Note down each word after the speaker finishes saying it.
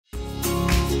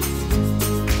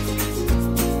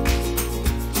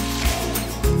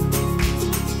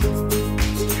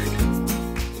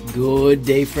Good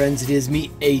day, friends. It is me,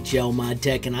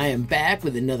 HLModTech, and I am back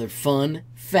with another fun,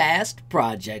 fast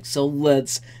project. So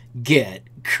let's get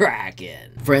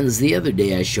cracking. Friends, the other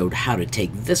day I showed how to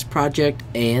take this project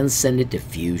and send it to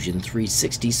Fusion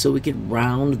 360 so we could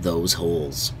round those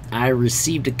holes. I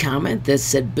received a comment that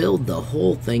said build the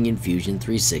whole thing in Fusion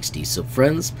 360. So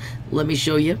friends, let me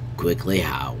show you quickly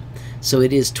how. So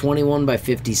it is 21 by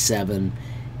 57.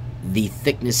 The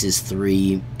thickness is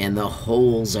 3, and the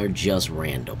holes are just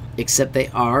random, except they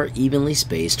are evenly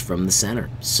spaced from the center.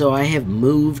 So I have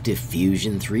moved to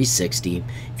Fusion 360.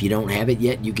 If you don't have it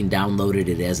yet, you can download it.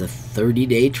 It has a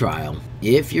 30-day trial.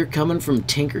 If you're coming from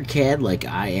Tinkercad like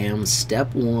I am,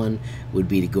 step 1 would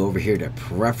be to go over here to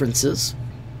Preferences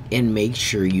and make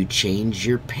sure you change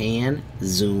your pan,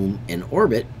 zoom, and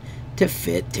orbit to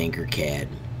fit Tinkercad.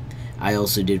 I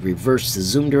also did reverse the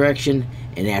zoom direction,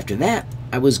 and after that,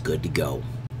 I was good to go.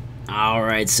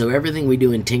 Alright, so everything we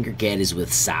do in Tinkercad is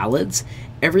with solids.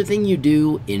 Everything you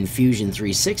do in Fusion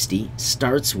 360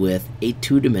 starts with a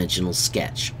two-dimensional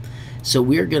sketch. So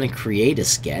we're going to create a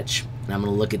sketch, and I'm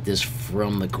going to look at this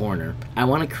from the corner. I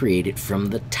want to create it from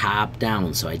the top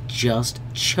down, so I just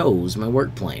chose my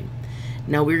work plane.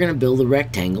 Now we're going to build a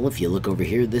rectangle. If you look over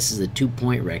here, this is a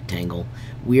 2-point rectangle.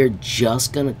 We are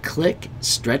just going to click,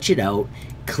 stretch it out,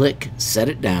 click, set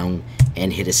it down,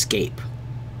 and hit escape.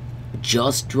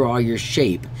 Just draw your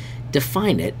shape,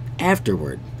 define it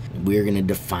afterward. We're going to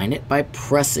define it by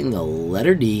pressing the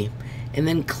letter D and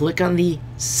then click on the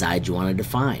side you want to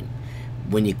define.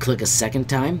 When you click a second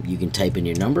time, you can type in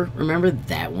your number. Remember,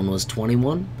 that one was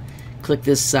 21. Click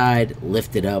this side,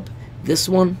 lift it up. This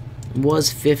one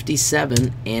was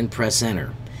 57 and press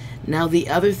enter. Now the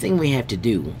other thing we have to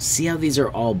do, see how these are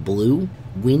all blue?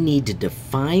 We need to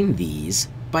define these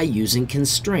by using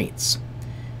constraints.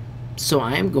 So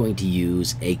I am going to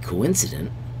use a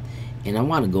coincident, and I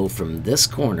want to go from this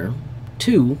corner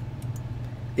to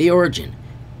the origin.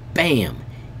 Bam!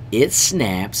 It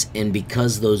snaps, and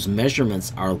because those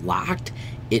measurements are locked,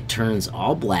 it turns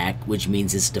all black, which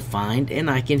means it's defined, and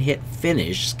I can hit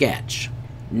Finish Sketch.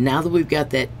 Now that we've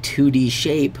got that 2D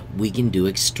shape, we can do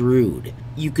extrude.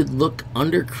 You could look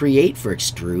under create for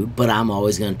extrude, but I'm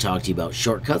always going to talk to you about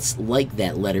shortcuts like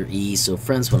that letter E. So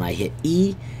friends, when I hit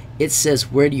E, it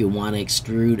says where do you want to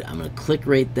extrude. I'm going to click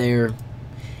right there,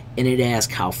 and it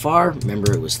asks how far.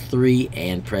 Remember, it was 3,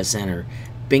 and press enter.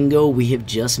 Bingo, we have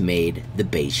just made the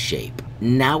base shape.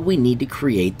 Now we need to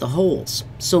create the holes.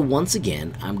 So once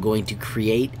again, I'm going to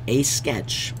create a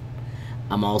sketch.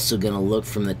 I'm also going to look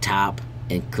from the top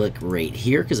and click right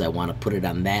here because I want to put it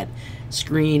on that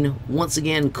screen. Once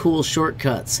again, cool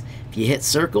shortcuts. If you hit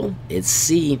circle, it's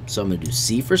C, so I'm going to do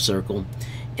C for circle,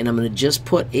 and I'm going to just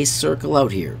put a circle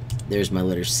out here. There's my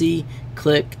letter C.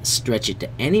 Click, stretch it to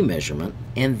any measurement,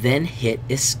 and then hit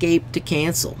escape to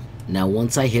cancel. Now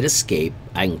once I hit escape,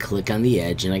 I can click on the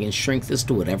edge and I can shrink this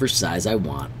to whatever size I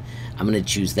want. I'm going to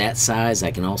choose that size.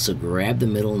 I can also grab the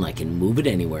middle and I can move it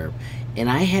anywhere. And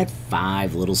I had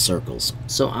 5 little circles.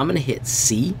 So I'm going to hit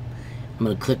C. I'm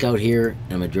going to click out here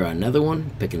and I'm going to draw another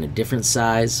one, picking a different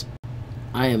size.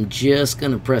 I am just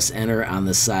going to press enter on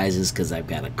the sizes because I've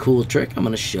got a cool trick I'm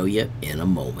going to show you in a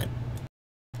moment.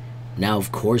 Now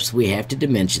of course we have to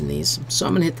dimension these. So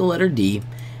I'm going to hit the letter D.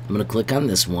 I'm going to click on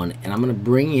this one and I'm going to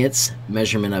bring its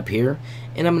measurement up here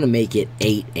and I'm going to make it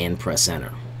 8 and press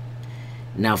enter.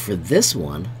 Now for this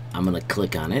one, I'm going to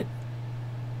click on it,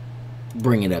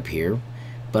 bring it up here,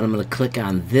 but I'm going to click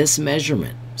on this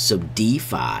measurement. So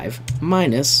D5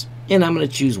 minus, and I'm going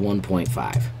to choose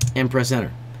 1.5 and press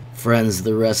enter. Friends,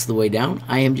 the rest of the way down,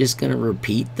 I am just going to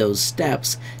repeat those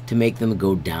steps to make them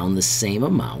go down the same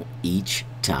amount each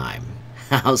time.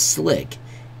 How slick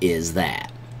is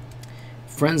that?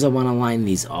 Friends, I want to line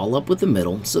these all up with the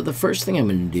middle, so the first thing I'm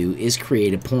going to do is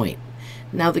create a point.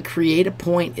 Now the create a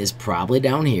point is probably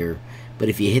down here, but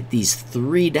if you hit these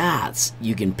 3 dots,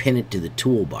 you can pin it to the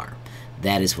toolbar.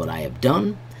 That is what I have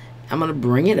done. I'm going to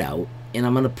bring it out, and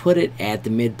I'm going to put it at the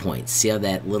midpoint. See how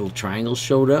that little triangle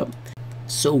showed up?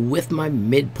 So with my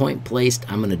midpoint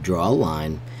placed, I'm going to draw a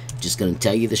line. Just going to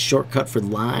tell you the shortcut for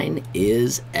line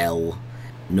is L.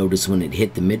 Notice when it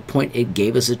hit the midpoint, it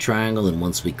gave us a triangle, and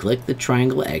once we click, the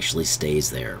triangle actually stays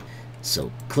there.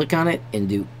 So click on it and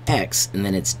do X, and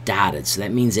then it's dotted. So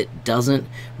that means it doesn't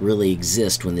really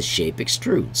exist when the shape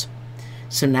extrudes.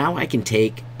 So now I can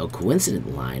take a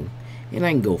coincident line, and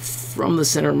I can go from the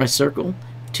center of my circle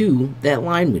to that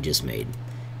line we just made.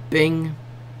 Bing,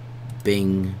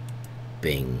 bing,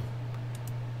 bing.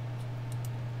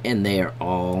 And they are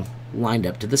all lined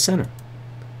up to the center.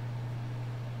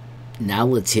 Now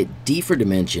let's hit D for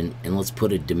dimension, and let's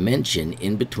put a dimension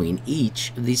in between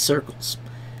each of these circles.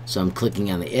 So I'm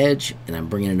clicking on the edge and I'm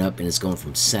bringing it up, and it's going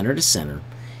from center to center.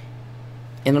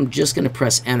 And I'm just going to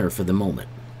press enter for the moment.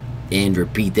 And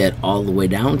repeat that all the way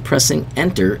down, pressing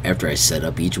enter after I set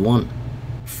up each one.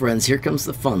 Friends, here comes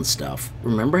the fun stuff.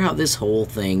 Remember how this whole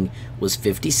thing was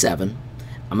 57?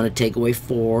 I'm going to take away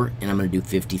 4 and I'm going to do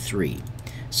 53.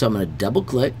 So I'm going to double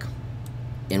click,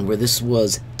 and where this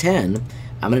was 10,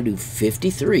 I'm going to do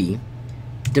 53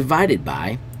 divided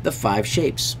by the 5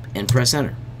 shapes and press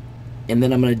enter. And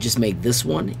then I'm going to just make this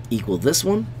one equal this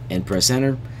one and press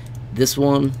enter. This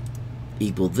one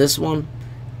equal this one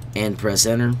and press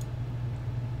enter.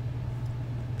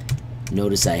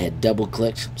 Notice I had double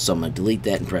clicked, so I'm going to delete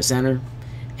that and press enter.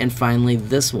 And finally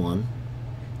this one,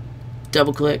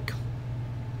 double click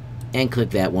and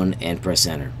click that one and press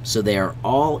enter. So they are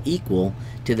all equal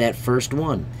to that first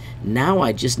one. Now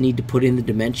I just need to put in the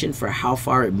dimension for how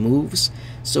far it moves.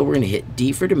 So we're going to hit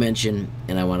D for dimension,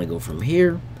 and I want to go from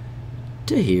here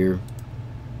to here.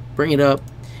 Bring it up.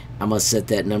 I'm going to set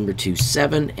that number to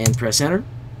 7 and press enter.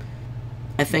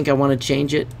 I think I want to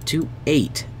change it to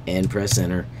 8 and press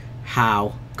enter.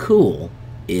 How cool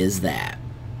is that?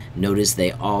 Notice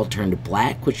they all turned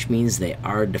black, which means they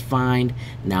are defined.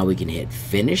 Now we can hit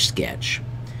Finish Sketch.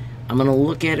 I'm going to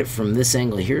look at it from this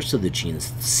angle here so that you can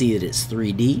see that it's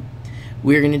 3D.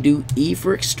 We're going to do E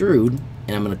for Extrude,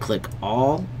 and I'm going to click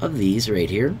all of these right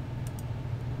here.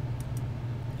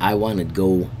 I want to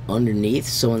go underneath,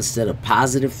 so instead of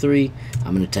 +3,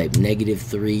 I'm going to type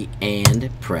 -3 and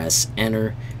press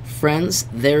enter. Friends,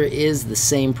 there is the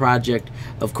same project.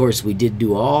 Of course, we did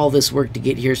do all this work to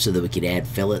get here so that we could add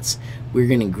fillets. We're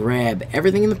going to grab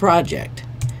everything in the project,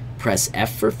 press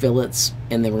F for fillets,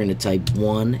 and then we're going to type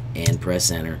 1 and press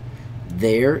enter.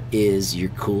 There is your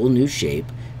cool new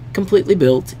shape, completely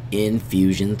built in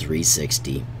Fusion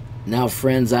 360. Now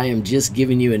friends, I am just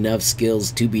giving you enough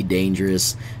skills to be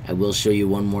dangerous. I will show you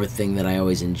one more thing that I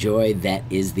always enjoy. That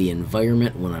is the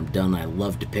environment. When I'm done, I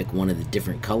love to pick one of the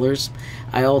different colors.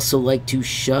 I also like to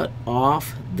shut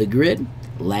off the grid.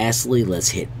 Lastly, let's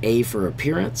hit A for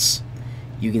appearance.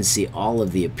 You can see all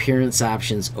of the appearance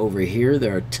options over here.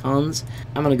 There are tons.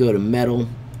 I'm going to go to metal.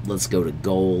 Let's go to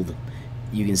gold.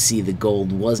 You can see the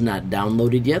gold was not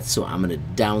downloaded yet, so I'm going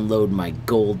to download my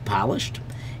gold polished.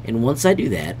 And once I do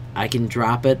that, I can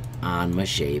drop it on my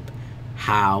shape.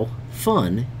 How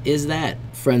fun is that?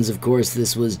 Friends, of course,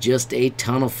 this was just a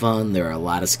ton of fun. There are a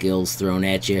lot of skills thrown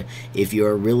at you. If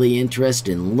you're really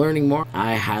interested in learning more,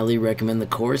 I highly recommend the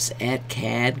course at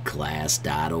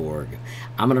cadclass.org.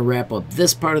 I'm going to wrap up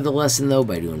this part of the lesson, though,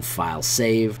 by doing File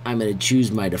Save. I'm going to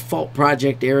choose my default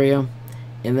project area,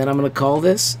 and then I'm going to call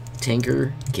this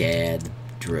Tinkercad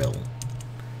Drill.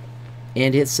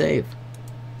 And hit Save.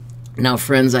 Now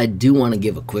friends, I do want to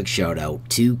give a quick shout out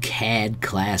to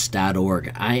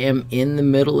cadclass.org. I am in the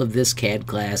middle of this CAD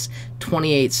class,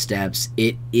 28 steps.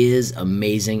 It is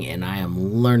amazing and I am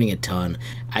learning a ton.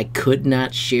 I could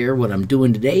not share what I'm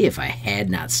doing today if I had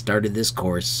not started this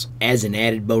course. As an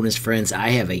added bonus, friends,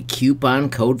 I have a coupon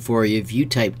code for you. If you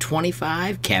type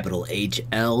 25 capital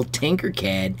HL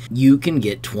Tinkercad, you can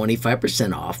get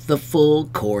 25% off the full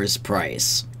course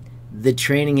price. The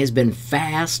training has been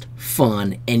fast,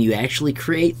 fun, and you actually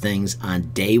create things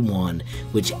on day one,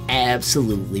 which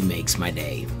absolutely makes my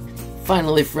day.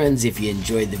 Finally, friends, if you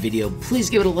enjoyed the video, please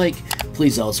give it a like.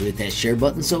 Please also hit that share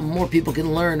button so more people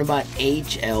can learn about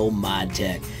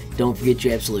HLModTech. Don't forget,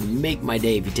 you absolutely make my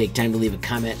day if you take time to leave a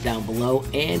comment down below.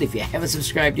 And if you haven't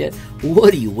subscribed yet,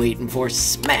 what are you waiting for?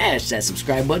 Smash that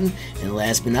subscribe button. And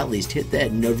last but not least, hit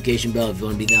that notification bell if you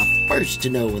want to be the first to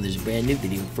know when there's a brand new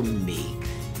video from me,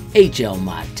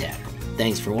 HLModTech.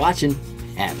 Thanks for watching.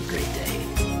 Have a great day.